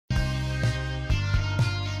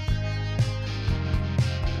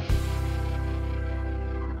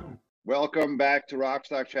Welcome back to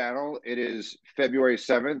Rockstock Channel. It is February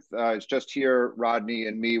 7th. It's just here, Rodney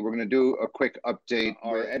and me. We're going to do a quick update.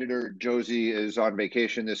 Our editor, Josie, is on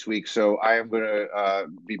vacation this week, so I am going to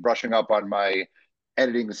be brushing up on my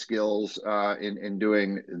editing skills in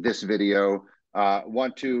doing this video.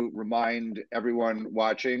 Want to remind everyone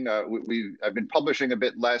watching, I've been publishing a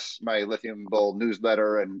bit less my Lithium Bull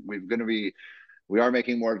newsletter, and we are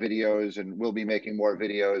making more videos and we'll be making more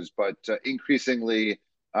videos, but increasingly,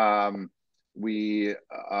 we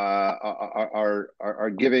are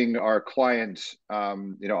giving our clients,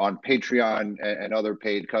 on Patreon and other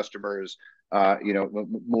paid customers,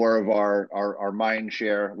 more of our mind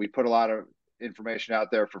share. We put a lot of information out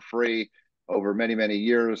there for free over many, many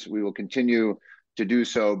years. We will continue to do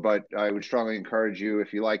so, but I would strongly encourage you,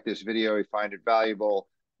 if you like this video, you find it valuable,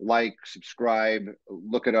 like, subscribe,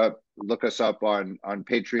 look us up on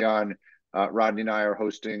Patreon. Rodney and I are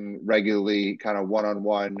hosting regularly kind of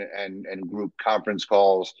one-on-one and group conference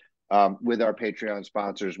calls with our Patreon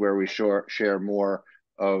sponsors, where we share more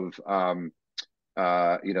of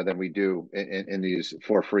than we do in these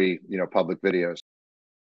for free public videos.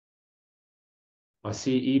 I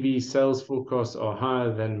see EV sales forecasts are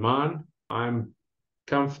higher than mine. I'm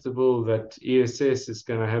comfortable that ESS is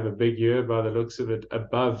going to have a big year by the looks of it,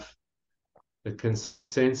 above the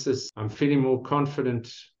consensus. I'm feeling more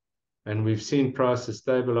confident, and we've seen prices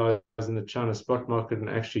stabilize in the China spot market and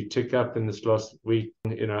actually tick up in this last week,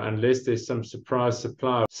 unless there's some surprise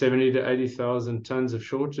supply. 70 to 80,000 tons of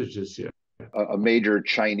shortage this year. A major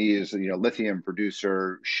Chinese, lithium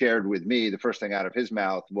producer shared with me, the first thing out of his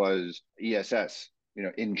mouth was ESS,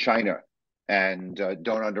 in China. And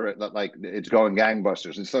don't under it, like, it's going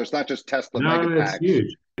gangbusters. And so it's not just Tesla mega packs. It's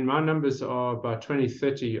huge. And my numbers are, by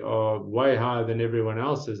 2030, are way higher than everyone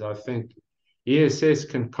else's. I think ESS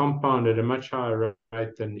can compound at a much higher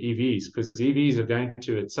rate than EVs, because EVs are going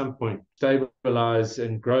to, at some point, stabilize,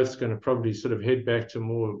 and growth's going to probably sort of head back to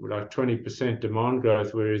more like 20% demand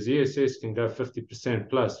growth, whereas ESS can go 50%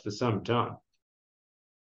 plus for some time.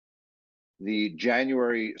 The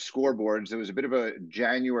January scoreboards, there was a bit of a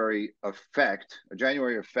January effect. A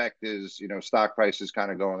January effect is, stock prices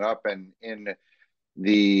kind of going up, and in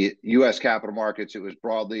the U.S. capital markets, it was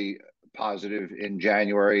broadly positive in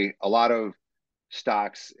January. A lot of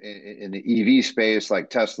stocks in the EV space, like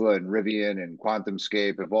Tesla and Rivian and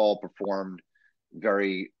QuantumScape, have all performed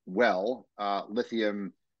very well.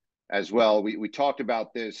 Lithium as well. We talked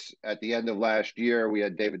about this at the end of last year. We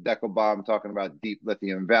had David Deckelbaum talking about deep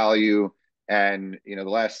lithium value. And, the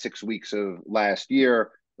last 6 weeks of last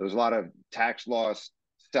year, there was a lot of tax loss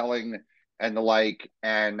selling and the like.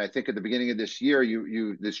 And I think at the beginning of this year,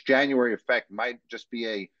 this January effect might just be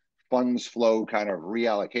a funds flow kind of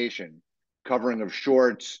reallocation, covering of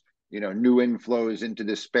shorts, new inflows into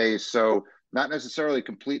this space. So not necessarily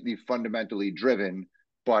completely fundamentally driven,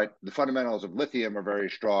 but the fundamentals of lithium are very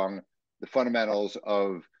strong. The fundamentals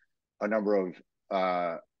of a number of,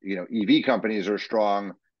 EV companies are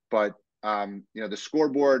strong, but the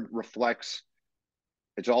scoreboard reflects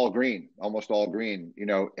it's all green, almost all green,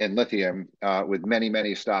 in lithium, with many,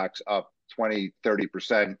 many stocks up 20,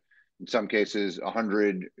 30%, in some cases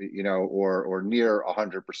 100, or near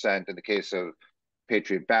 100% in the case of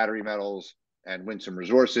Patriot Battery Metals and Winsome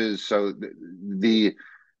Resources. So the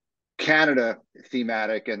Canada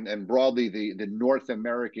thematic and broadly the North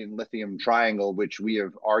American lithium triangle, which we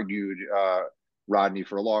have argued, Rodney,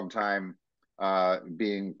 for a long time,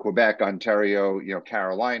 being Quebec, Ontario,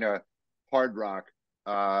 Carolina, hard rock,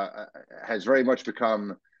 has very much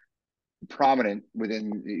become prominent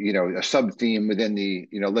within, a sub theme within the,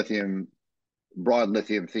 lithium, broad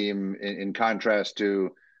lithium theme, in contrast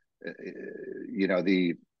to,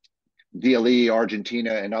 the DLE,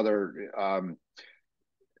 Argentina, and other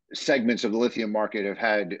segments of the lithium market have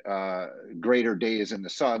had greater days in the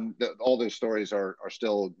sun. All those stories are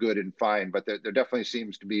still good and fine, but there definitely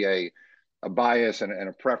seems to be a bias and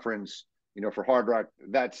a preference, for hard rock.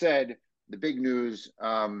 That said, the big news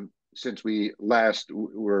since we last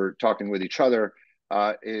were talking with each other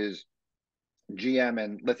is GM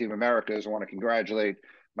and Lithium Americas. I want to congratulate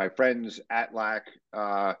my friends at LAC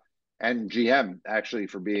and GM, actually,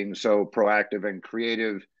 for being so proactive and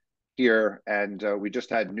creative here. And we just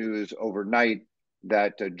had news overnight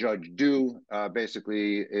that Judge Du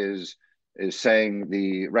basically is saying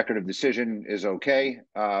the record of decision is okay,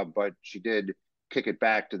 but she did kick it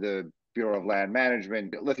back to the Bureau of Land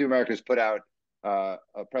Management. Lithium Americas put out a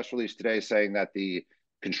press release today saying that the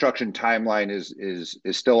construction timeline is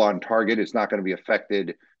still on target. It's not going to be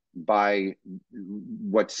affected by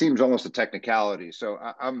what seems almost a technicality. So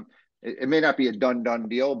it may not be a done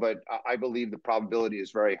deal, but I believe the probability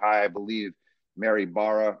is very high. I believe Mary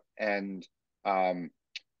Barra and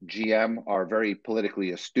GM are very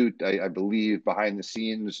politically astute. I believe behind the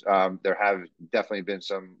scenes, there have definitely been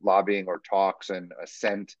some lobbying or talks and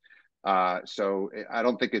assent. So I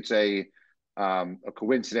don't think it's a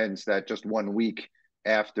coincidence that just 1 week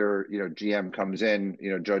after GM comes in,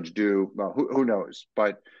 Judge Due, well, who knows?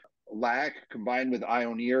 But LAC combined with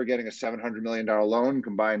Ioneer getting a $700 million loan,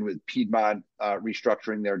 combined with Piedmont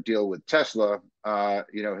restructuring their deal with Tesla,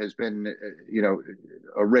 has been,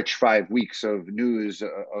 a rich 5 weeks of news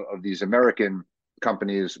of these American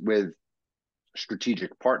companies with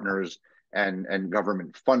strategic partners and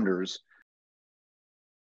government funders.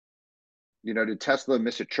 Did Tesla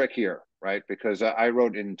miss a trick here, right? Because I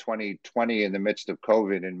wrote in 2020, in the midst of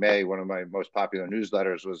COVID in May, one of my most popular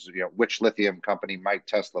newsletters was, which lithium company might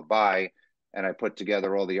Tesla buy? And I put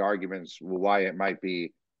together all the arguments why it might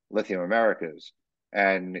be Lithium Americas.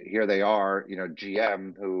 And here they are,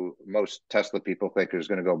 GM, who most Tesla people think is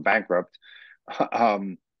going to go bankrupt,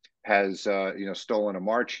 has, stolen a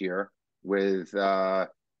march here with,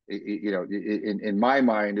 in my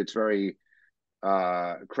mind, it's very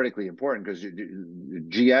critically important because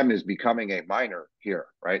GM is becoming a miner here,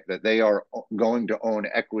 right? That they are going to own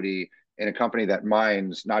equity in a company that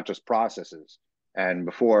mines, not just processes. And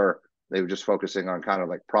before they were just focusing on kind of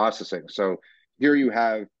like processing. So here you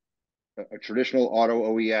have a traditional auto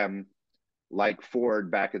OEM like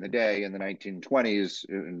Ford back in the day in the 1920s,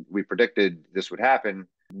 and we predicted this would happen.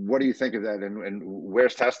 What do you think of that? And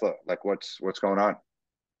where's Tesla? Like, what's going on?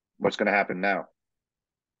 What's going to happen now?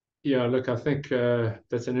 Yeah, look, I think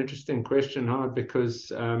that's an interesting question, Howard,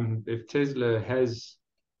 because if Tesla has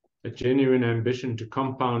a genuine ambition to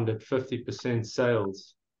compound at 50%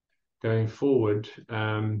 sales going forward,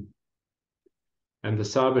 and the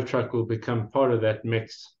Cybertruck will become part of that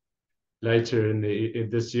mix later in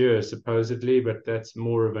this year, supposedly, but that's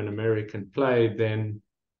more of an American play. Then,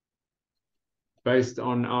 based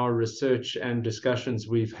on our research and discussions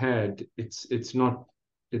we've had, it's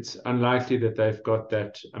unlikely that they've got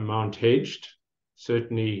that amount hedged.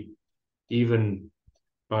 Certainly, even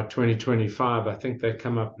by 2025, I think they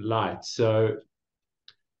come up light. So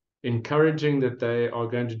encouraging that they are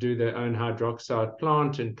going to do their own hydroxide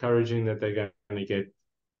plant, encouraging that they're going to get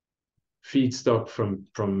feedstock from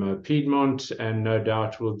Piedmont, and no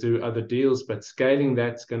doubt will do other deals, but scaling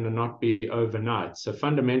that's going to not be overnight. So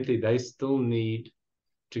fundamentally, they still need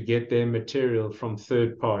to get their material from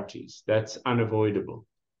third parties. That's unavoidable.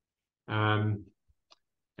 And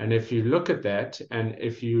if you look at that, and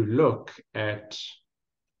if you look at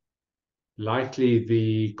likely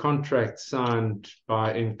the contract signed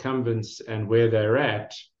by incumbents and where they're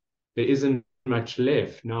at, there isn't much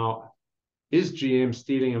left. Now, is GM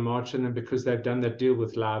stealing a march in them because they've done that deal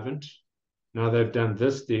with Livent? Now they've done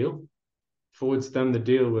this deal. Ford's done the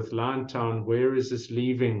deal with Liontown. Where is this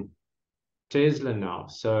leaving Tesla now?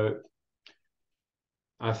 So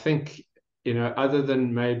I think, other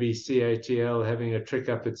than maybe CATL having a trick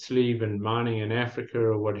up its sleeve and mining in Africa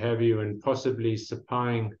or what have you, and possibly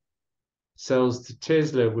supplying cells to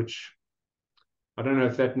Tesla, which I don't know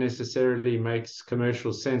if that necessarily makes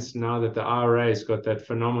commercial sense now that the IRA's got that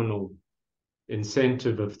phenomenal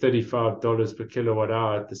incentive of $35 per kilowatt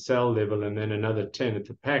hour at the cell level and then another 10 at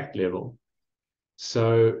the pack level.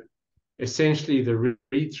 So essentially the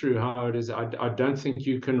read-through, how it is, I don't think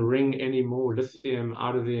you can wring any more lithium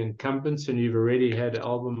out of the incumbents, and you've already had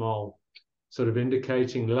Albemarle sort of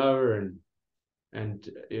indicating lower and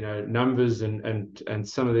numbers and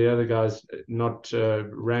some of the other guys not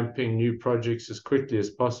ramping new projects as quickly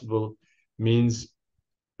as possible means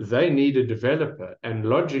they need a developer. And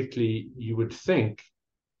logically, you would think,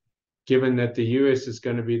 given that the US is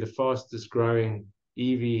going to be the fastest growing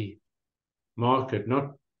EV market,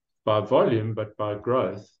 not by volume, but by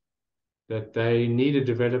growth, that they need a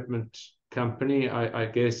development company. I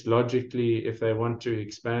guess logically, if they want to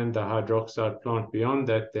expand the hydroxide plant beyond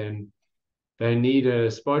that, then they need a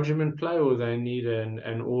spodumene play, or they need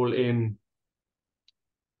an all-in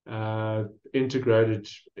integrated,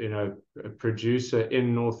 producer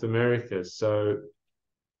in North America. So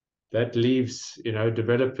that leaves,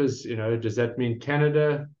 developers, does that mean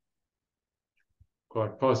Canada?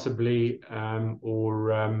 Quite possibly,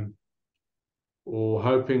 or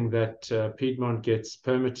hoping that Piedmont gets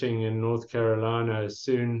permitting in North Carolina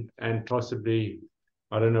soon, and possibly,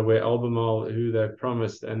 I don't know where Albemarle, who they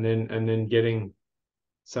promised, and then getting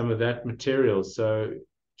some of that material. So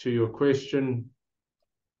to your question,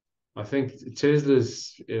 I think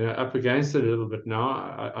Tesla's up against it a little bit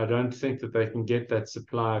now. I don't think that they can get that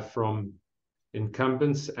supply from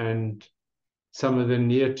incumbents, and some of the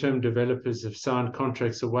near-term developers have signed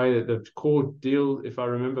contracts away. That the core deal, if I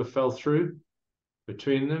remember, fell through.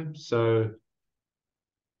 between them. So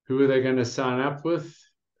who are they going to sign up with?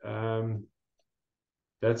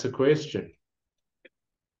 That's a question.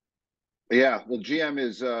 Yeah, well, GM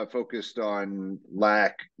is focused on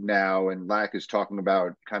LAC now, and LAC is talking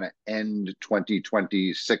about kind of end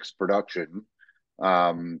 2026 production.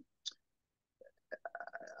 I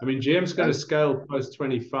mean, GM's going to scale post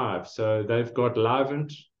 25, so they've got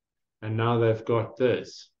Livent, and now they've got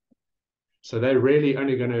this. So they're really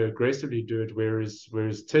only going to aggressively do it,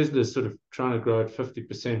 whereas Tesla's sort of trying to grow at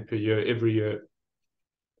 50% per year every year,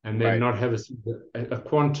 and then not have a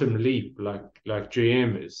quantum leap like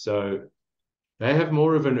GM is. So they have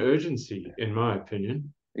more of an urgency, in my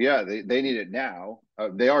opinion. Yeah, they need it now.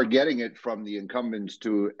 They are getting it from the incumbents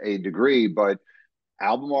to a degree, but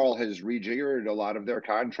Albemarle has rejiggered a lot of their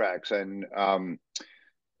contracts, and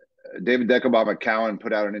David Deckelbaum at Cowen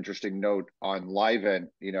put out an interesting note on Livent,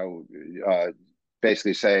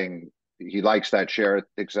 basically saying he likes that share,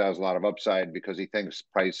 thinks it has a lot of upside because he thinks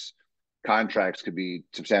price contracts could be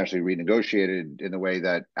substantially renegotiated in the way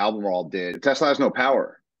that Albemarle did. Tesla has no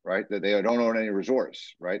power, right? They don't own any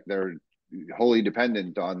resource, right? They're wholly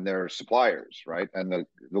dependent on their suppliers, right? And the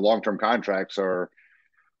long-term contracts are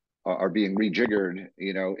being rejiggered,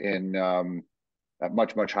 in at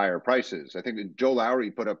much higher prices. I think Joe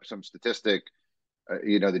Lowry put up some statistic.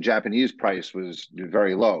 The Japanese price was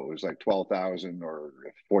very low. It was like 12,000 or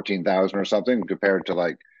 14,000 or something, compared to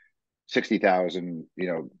like 60,000,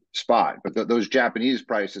 spot. But those Japanese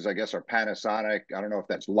prices, I guess, are Panasonic. I don't know if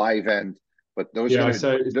that's Livent, but those are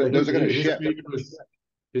going to shift.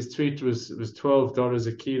 His tweet was $12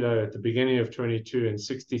 a kilo at the beginning of 22 and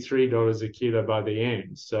 $63 a kilo by the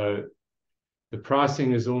end. So the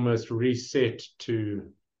pricing is almost reset to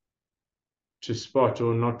spot,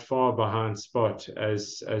 or not far behind spot,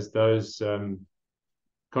 as those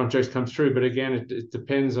contracts come through. But again, it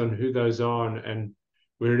depends on who those are and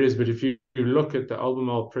where it is. But if you look at the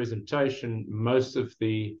Albemarle presentation,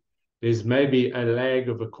 there's maybe a lag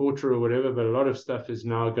of a quarter or whatever, but a lot of stuff is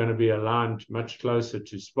now going to be aligned much closer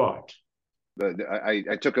to spot.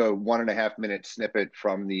 I took a 1.5 minute snippet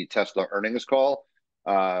from the Tesla earnings call.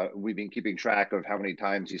 We've been keeping track of how many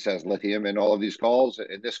times he says lithium in all of these calls.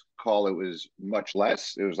 In this call, it was much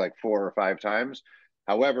less. It was like 4 or 5 times.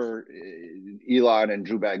 However, Elon and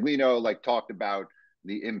Drew Baglino talked about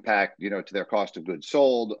the impact, to their cost of goods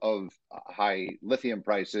sold of high lithium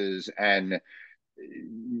prices. And,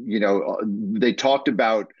 they talked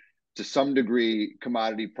about, to some degree,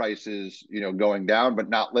 commodity prices, going down, but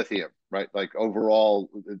not lithium, right? Like overall,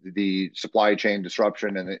 the supply chain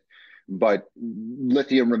disruption but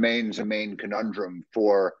lithium remains a main conundrum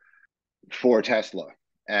for Tesla,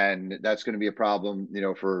 and that's going to be a problem,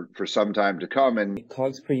 for some time to come. And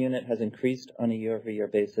COGS per unit has increased on a year-over-year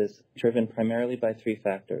basis, driven primarily by 3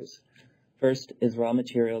 factors. First is raw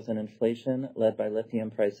materials and inflation, led by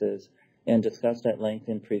lithium prices, and discussed at length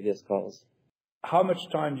in previous calls. How much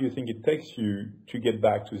time do you think it takes you to get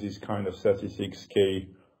back to this kind of 36K?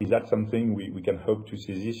 Is that something we can hope to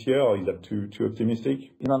see this year, or is that too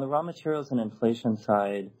optimistic? On the raw materials and inflation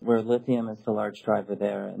side, where lithium is the large driver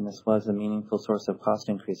there, and this was a meaningful source of cost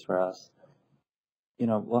increase for us,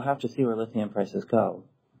 we'll have to see where lithium prices go.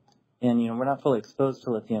 And, we're not fully exposed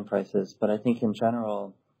to lithium prices, but I think in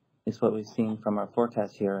general, is what we've seen from our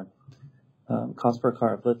forecast here, cost per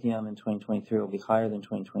car of lithium in 2023 will be higher than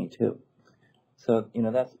 2022. So,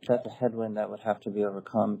 that's a headwind that would have to be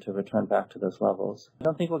overcome to return back to those levels. I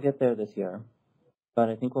don't think we'll get there this year, but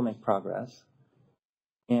I think we'll make progress.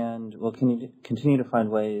 And we'll continue to find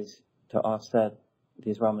ways to offset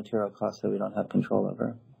these raw material costs that we don't have control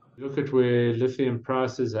over. Look at where lithium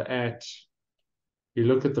prices are at. You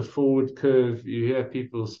look at the forward curve, you hear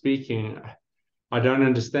people speaking. I don't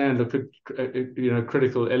understand. Look at,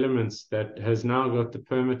 critical elements that has now got the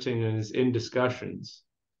permitting and is in discussions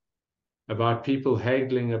about people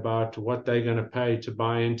haggling about what they're going to pay to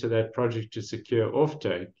buy into that project to secure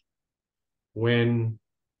offtake, when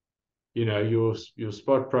your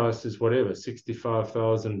spot price is whatever,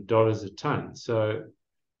 $65,000 a ton. So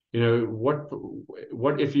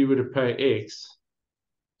what if you were to pay X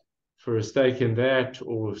for a stake in that,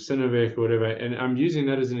 or Sinovac or whatever? And I'm using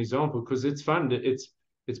that as an example because it's funded,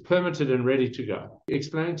 it's permitted and ready to go.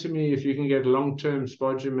 Explain to me, if you can get long-term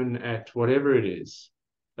spodumene at whatever it is,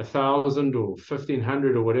 1,000 or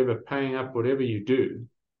 1,500 or whatever, paying up whatever you do,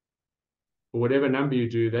 or whatever number you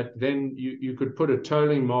do, that then you could put a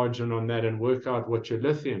tolling margin on that and work out what your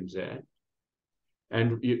lithium's at.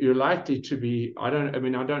 And you're likely to be, I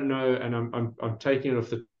don't know, and I'm taking it off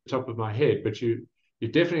the top of my head, but you're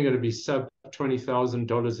definitely going to be sub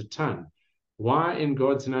 $20,000 a ton. Why in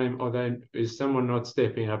God's name is someone not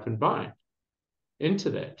stepping up and buying? into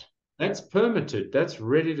that. That's permitted. That's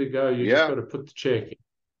ready to go. You just Yeah. got to put the check in.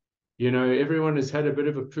 You know, everyone has had a bit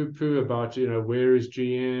of a poo-poo about, you know, where is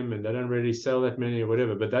GM, and they don't really sell that many or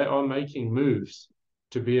whatever, but they are making moves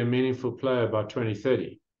to be a meaningful player by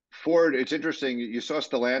 2030. Ford, it's interesting. You saw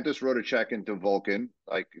Stellantis wrote a check into Vulcan,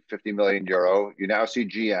 like 50 million euro. You now see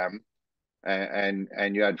GM,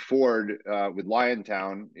 and you had Ford with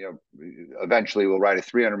Liontown. You know, eventually will write a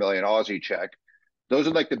 300 million Aussie check. Those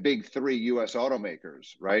are like the big three U.S.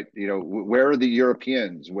 automakers, right? You know, where are the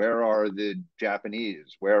Europeans? Where are the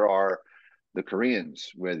Japanese? Where are the Koreans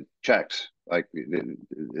with checks? Like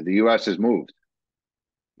the U.S. is moving.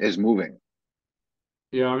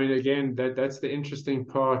 Yeah, I mean, again, that's the interesting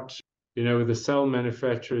part, you know, with the cell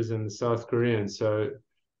manufacturers and the South Koreans. So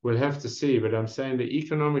we'll have to see. But I'm saying the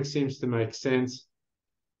economics seems to make sense.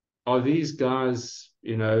 Are these guys,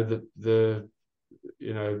 you know,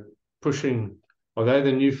 you know, pushing? Are they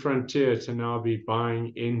the new frontier to now be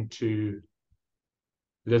buying into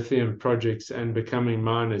lithium projects and becoming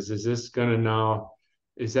miners? Is this going to now?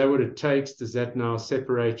 Is that what it takes? Does that now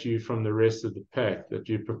separate you from the rest of the pack, that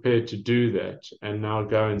you're prepared to do that and now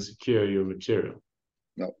go and secure your material?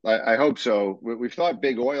 No, I hope so. We thought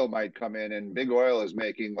big oil might come in, and big oil is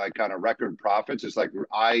making like kind of record profits. It's like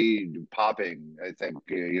eye popping. I think,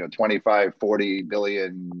 you know, 25, 40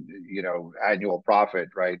 billion, you know, annual profit,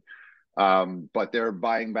 right? But they're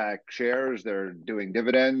buying back shares, they're doing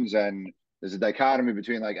dividends, and there's a dichotomy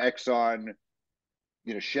between like Exxon,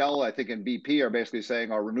 you know, Shell, I think, and BP are basically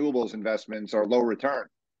saying our renewables investments are low return.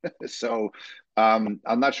 So I'm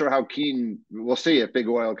not sure how keen. We'll see if big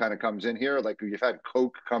oil kind of comes in here. Like you've had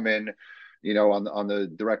Coke come in, you know, on the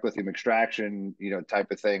direct lithium extraction, you know, type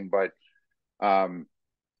of thing. But I'm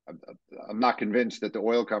not convinced that the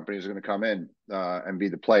oil companies are going to come in and be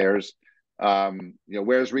the players. You know,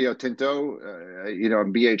 where's Rio Tinto? You know,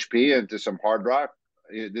 and BHP into some hard rock.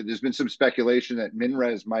 There's been some speculation that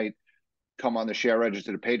Minres might come on the share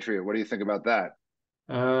register to Patriot. What do you think about that?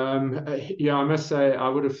 Yeah, I must say, I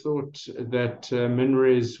would have thought that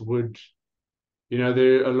Minres would, you know,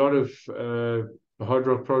 there are a lot of hard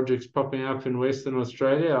rock projects popping up in Western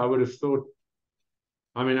Australia. I would have thought,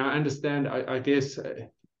 I mean, I understand, I guess,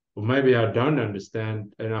 or maybe I don't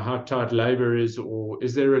understand, you know, how tight labor is, or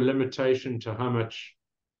is there a limitation to how much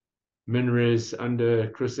Minres under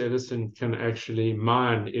Chris Ellison can actually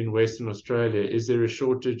mine in Western Australia? Is there a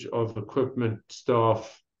shortage of equipment,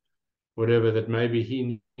 staff, whatever, that maybe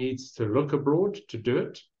he needs to look abroad to do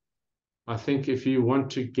it? I think if you want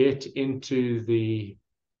to get into the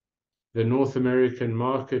North American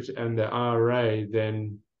market and the IRA,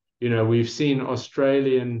 then, you know, we've seen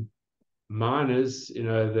Australian miners, you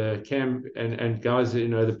know, the Cam and guys, you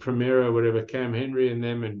know, the Primera, whatever, Cam Henry and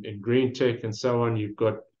them, and Green Tech and so on. You've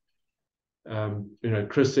got you know,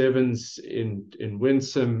 Chris Evans in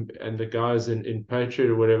Winsome, and the guys in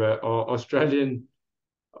Patriot or whatever are Australian.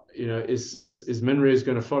 You know, is Minres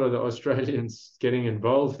going to follow the Australians getting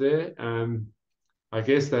involved there? I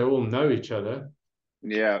guess they all know each other.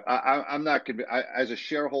 Yeah, I'm not convinced. As a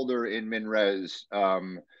shareholder in Minres,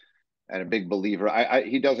 and a big believer,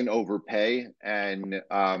 he doesn't overpay, and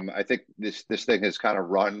I think this thing has kind of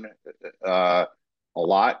run a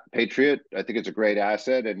lot. Patriot, I think it's a great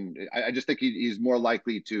asset, and I just think he's more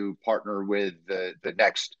likely to partner with the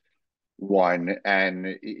next one.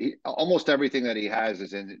 And almost everything that he has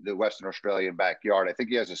is in the Western Australian backyard. I think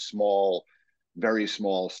he has a small, very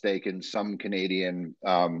small stake in some Canadian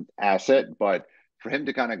asset, but for him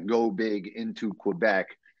to kind of go big into Quebec,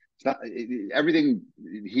 it's not everything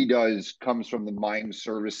he does comes from the mine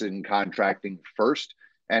service and contracting first.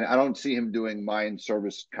 And I don't see him doing mine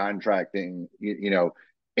service contracting, you know,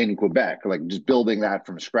 in Quebec, like just building that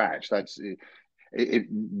from scratch.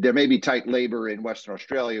 There may be tight labor in Western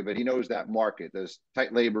Australia, but he knows that market. There's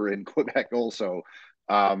tight labor in Quebec also,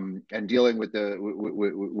 and dealing with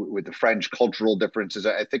the French cultural differences.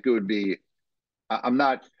 I think it would be. I'm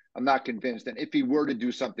not convinced. And if he were to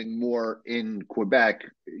do something more in Quebec,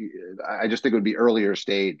 I just think it would be earlier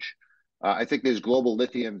stage. I think this global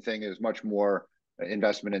lithium thing is much more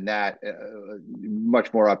investment in that,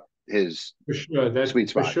 much more up his sweet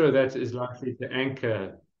spot. For sure, that is likely to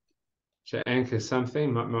anchor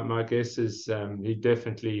something. My guess is he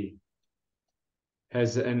definitely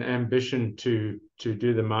has an ambition to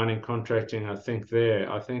do the mining contracting. I think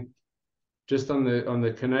just on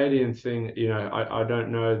the Canadian thing, you know, I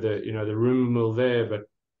don't know the rumor mill there, but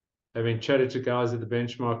having chatted to guys at the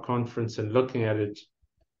Benchmark conference and looking at it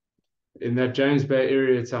in that James Bay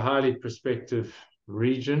area, it's a highly prospective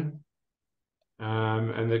region,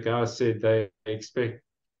 and the guys said they expect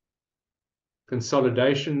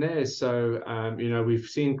consolidation there. So, we've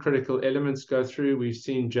seen critical elements go through. We've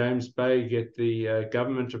seen James Bay get the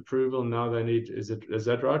government approval. Now they need, is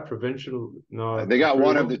that right? Provincial? No, They got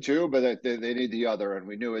one of approval? the two, but they need the other. And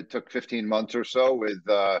we knew it took 15 months or so with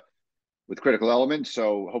critical elements.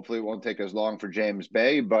 So hopefully it won't take as long for James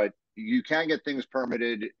Bay, but you can get things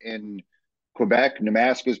permitted in Quebec.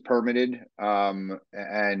 Nemaska is permitted.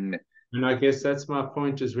 And I guess that's my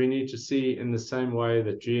point, is we need to see, in the same way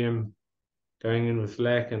that GM going in with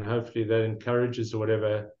LAC, and hopefully that encourages or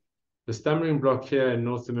whatever. The stumbling block here in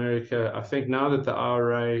North America, I think now that the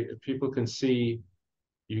IRA, people can see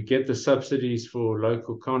you get the subsidies for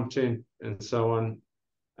local content and so on,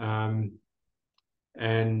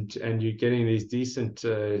 and you're getting these decent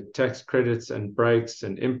tax credits and breaks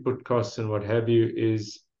and input costs and what have you,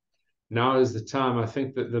 is now is the time. I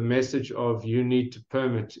think that the message of you need to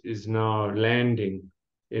permit is now landing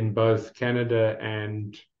in both Canada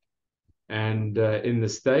and in the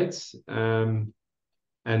States. And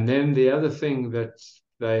then the other thing that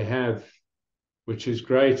they have, which is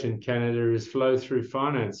great in Canada, is flow-through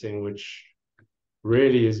financing, which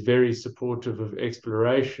really is very supportive of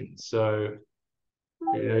exploration. So,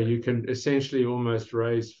 you can essentially almost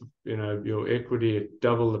raise, your equity at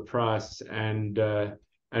double the price and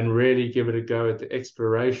really give it a go at the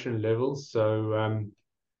exploration level. So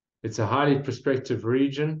it's a highly prospective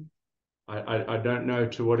region. I don't know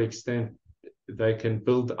to what extent they can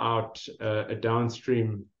build out a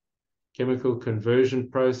downstream chemical conversion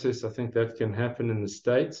process. I think that can happen in the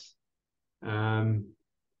States. And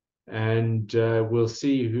we'll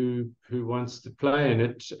see who wants to play in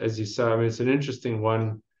it. As you say, I mean, it's an interesting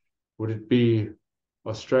one. Would it be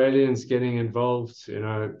Australians getting involved,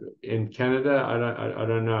 in Canada? I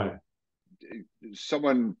don't know.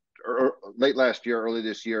 Someone late last year, early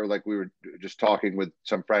this year, like we were just talking with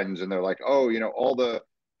some friends, and they're like, oh, all the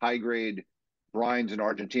high grade brines in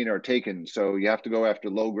Argentina are taken, so you have to go after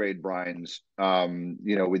low grade brines,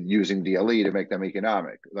 with using DLE to make them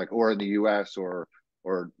economic, like, or in the US or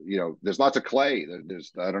there's lots of clay.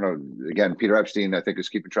 There's, I don't know, again, Peter Epstein, I think, is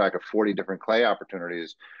keeping track of 40 different clay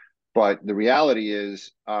opportunities. But the reality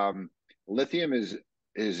is, lithium is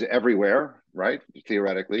everywhere, right?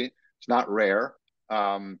 Theoretically, it's not rare.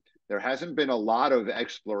 There hasn't been a lot of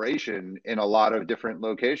exploration in a lot of different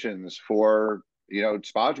locations for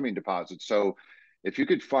spodumene deposits. So if you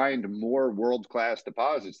could find more world-class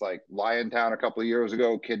deposits like Liontown a couple of years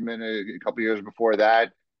ago, Kidman a couple of years before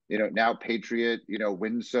that, now Patriot,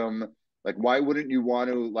 Winsome, like, why wouldn't you want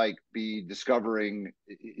to be discovering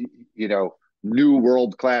new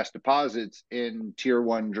world-class deposits in tier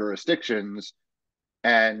 1 jurisdictions,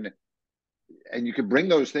 and you could bring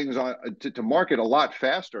those things on to market a lot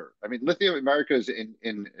faster. I mean, Lithium Americas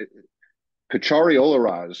in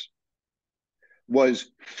Caucharí-Olaroz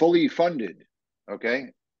was fully funded,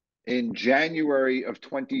 okay, in January of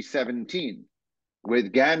 2017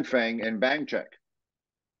 with Ganfeng and Bangchek.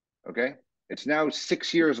 Okay, it's now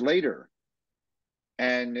 6 years later,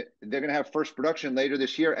 and they're going to have first production later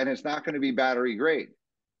this year, and it's not going to be battery grade.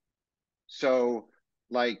 So,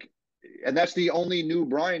 and that's the only new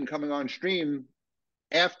brine coming on stream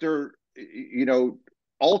after,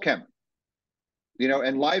 Allchem, and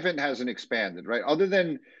Livent hasn't expanded, right? Other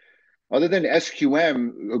than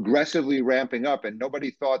SQM aggressively ramping up, and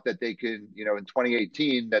nobody thought that they could, in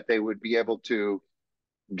 2018, that they would be able to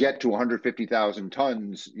get to 150,000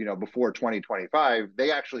 tons, before 2025.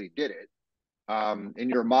 They actually did it. In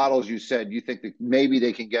your models, you said you think that maybe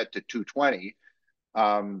they can get to 220.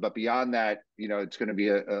 But beyond that, it's going to be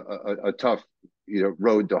a tough,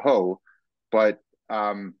 road to hoe. But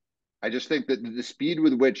I just think that the speed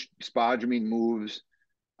with which spodumene moves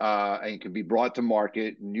and can be brought to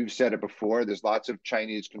market, and you've said it before, there's lots of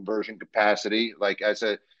Chinese conversion capacity. Like,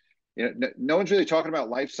 no one's really talking about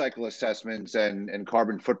life cycle assessments and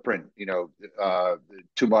carbon footprint,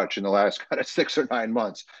 too much in the last kind of 6 or 9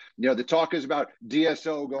 months. The talk is about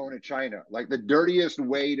DSO going to China, like the dirtiest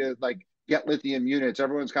way to get lithium units.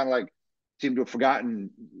 Everyone's kind of seem to have forgotten,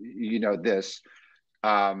 this.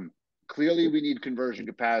 Clearly we need conversion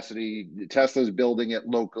capacity. Tesla's building it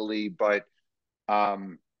locally, but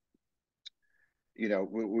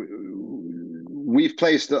we've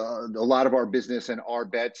placed a lot of our business and our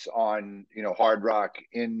bets on, hard rock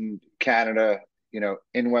in Canada,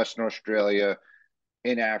 in Western Australia,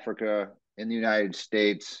 in Africa, in the United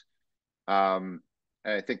States. And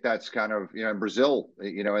I think that's kind of, in Brazil,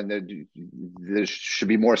 and there should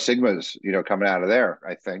be more Sigmas, coming out of there,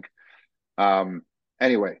 I think.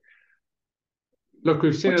 Anyway. Look,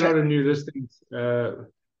 we've seen a lot of new listings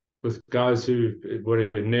with guys who,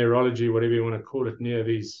 neurology, whatever you want to call it, near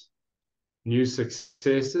these new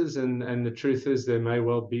successes, and the truth is there may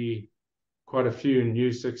well be quite a few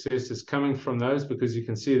new successes coming from those, because you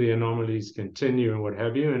can see the anomalies continue and what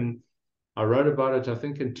have you. And I wrote about it, I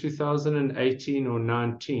think, in 2018 or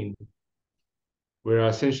 19, where I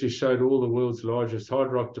essentially showed all the world's largest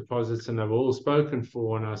hard rock deposits, and they've all spoken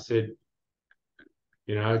for. And I said,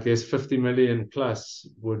 you know, I guess 50 million plus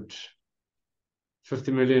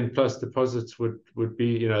deposits would be,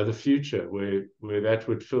 you know, the future where that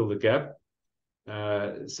would fill the gap.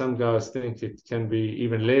 Some guys think it can be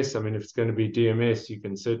even less. I mean, if it's going to be DMS, you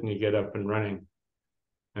can certainly get up and running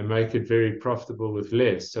and make it very profitable with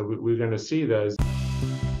less. So we're going to see those.